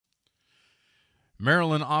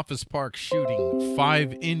Maryland office park shooting.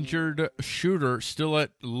 5 injured, shooter still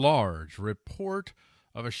at large. Report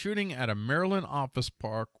of a shooting at a Maryland office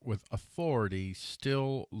park with authorities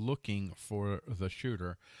still looking for the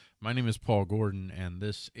shooter. My name is Paul Gordon, and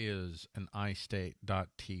this is an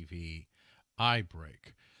istatetv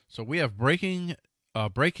iBreak. So we have breaking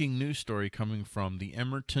news story coming from the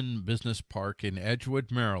Emmorton Business Park in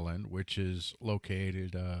Edgewood, Maryland, which is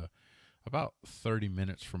located about 30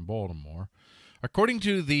 minutes from Baltimore. According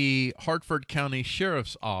to the Hartford County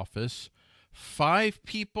Sheriff's Office, 5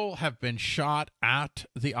 people have been shot at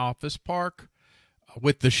the office park,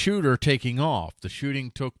 with the shooter taking off. The shooting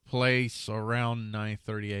took place around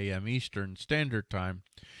 9:30 a.m. Eastern Standard Time.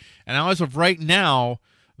 And as of right now,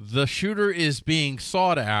 the shooter is being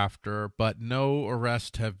sought after, but no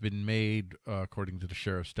arrests have been made, according to the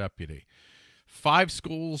sheriff's deputy. 5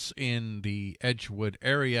 schools in the Edgewood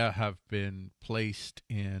area have been placed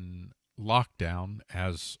in lockdown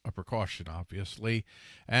as a precaution, obviously,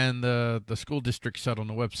 and the school district said on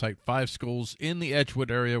the website 5 schools in the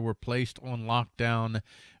Edgewood area were placed on lockdown,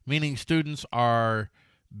 meaning students are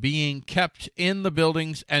being kept in the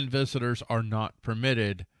buildings and visitors are not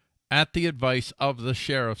permitted at the advice of the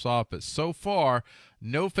sheriff's office. So far,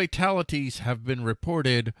 no fatalities have been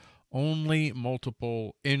reported, only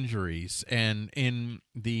multiple injuries. And in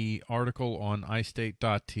the article on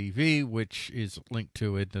istatetv, which is linked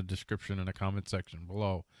to in the description and the comment section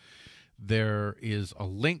below, there is a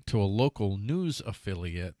link to a local news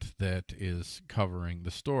affiliate that is covering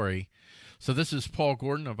the story. So this is Paul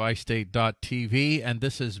Gordon of istatetv, and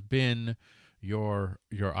this has been your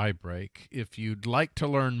iBreak. If you'd like to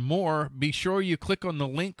learn more, be sure you click on the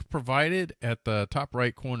link provided at the top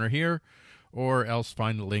right corner here, or else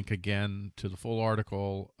find the link again to the full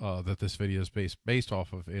article that this video is based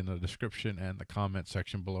off of in the description and the comment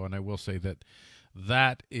section below. And I will say that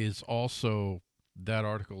that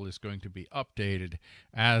article is going to be updated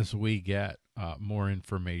as we get more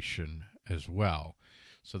information as well.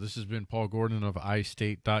 So this has been Paul Gordon of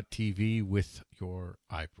istatetv with your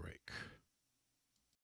iBreak.